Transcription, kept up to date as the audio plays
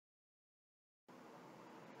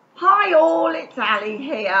Hi all, it's Ali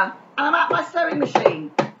here, and I'm at my sewing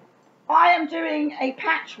machine. I am doing a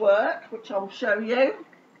patchwork, which I'll show you.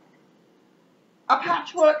 A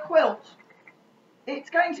patchwork quilt.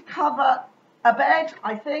 It's going to cover a bed,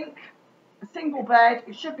 I think, a single bed.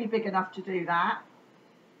 It should be big enough to do that.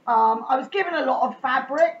 I was given a lot of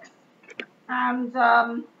fabrics,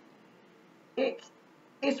 and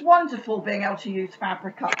it's wonderful being able to use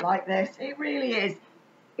fabric up like this. It really is.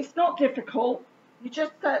 It's not difficult. You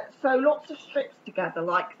just sew lots of strips together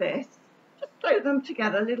like this. Just sew them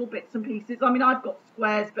together, little bits and pieces. I mean, I've got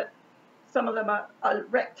squares, but some of them are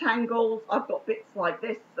rectangles. I've got bits like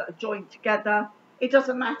this that are joined together. It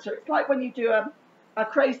doesn't matter. It's like when you do a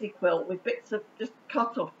crazy quilt with bits of just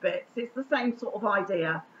cut off bits. It's the same sort of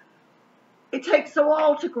idea. It takes a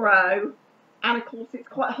while to grow, and of course it's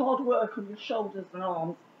quite hard work on your shoulders and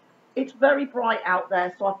arms. It's very bright out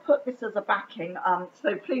there, so I've put this as a backing,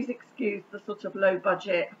 so please excuse the sort of low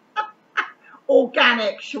budget,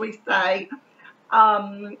 organic, shall we say,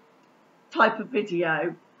 type of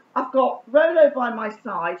video. I've got Rolo by my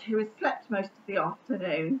side, who has slept most of the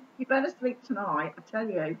afternoon. He better sleep tonight, I tell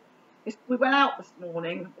you. We went out this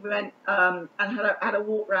morning, we went and had a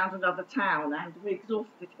walk around another town, and we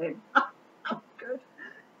exhausted him. Good.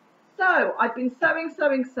 So, I've been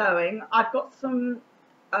sewing. I've got some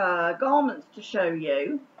garments to show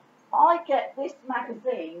you. I get this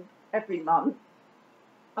magazine every month,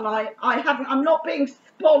 and I'm not being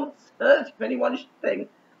sponsored, if anyone should think,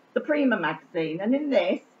 the Prima magazine, and in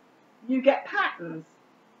this you get patterns.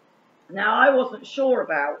 Now, I wasn't sure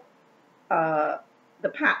about the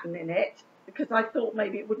pattern in it because I thought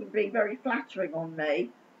maybe it wouldn't be very flattering on me,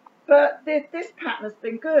 but this pattern has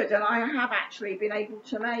been good, and I have actually been able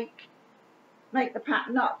to make the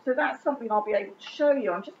pattern up, so that's something I'll be able to show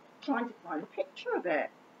you. I'm just trying to find a picture of it.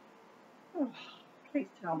 Oh, please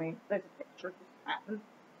tell me there's a picture of this pattern.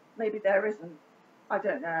 Maybe there isn't, I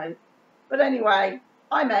don't know, but anyway,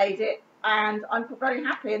 I made it and I'm very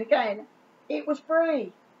happy. And again, it was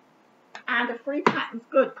free, and a free pattern's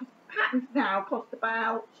good because patterns now cost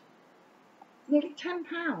about nearly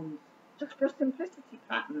 £10 just for a simplicity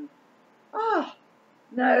pattern. Oh,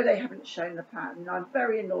 no, they haven't shown the pattern. I'm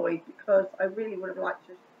very annoyed because I really would have liked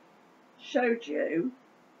to showed you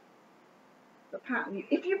the pattern.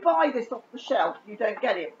 If you buy this off the shelf, you don't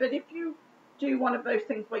get it. But if you do one of those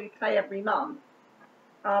things where you pay every month,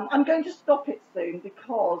 I'm going to stop it soon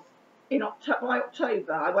because by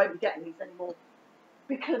October I won't be getting these anymore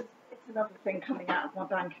because it's another thing coming out of my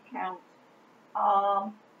bank account.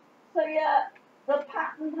 So yeah, the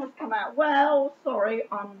pattern has come out well. Sorry,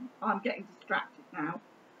 I'm getting distracted now.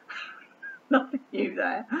 Nothing new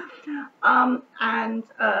there.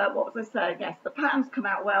 What was I saying? Yes, the pattern's come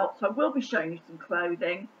out well, so I will be showing you some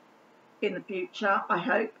clothing in the future, I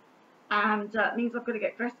hope, and it means I've got to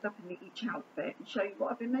get dressed up in each outfit and show you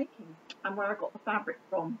what I've been making and where I got the fabric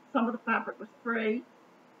from. Some of the fabric was free,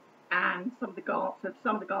 and some of the garments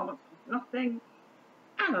cost nothing,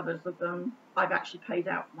 and others of them I've actually paid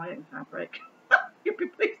out for my own fabric. You'll be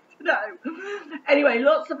pleased to know. Anyway,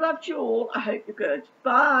 lots of love to you all. I hope you're good.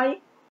 Bye.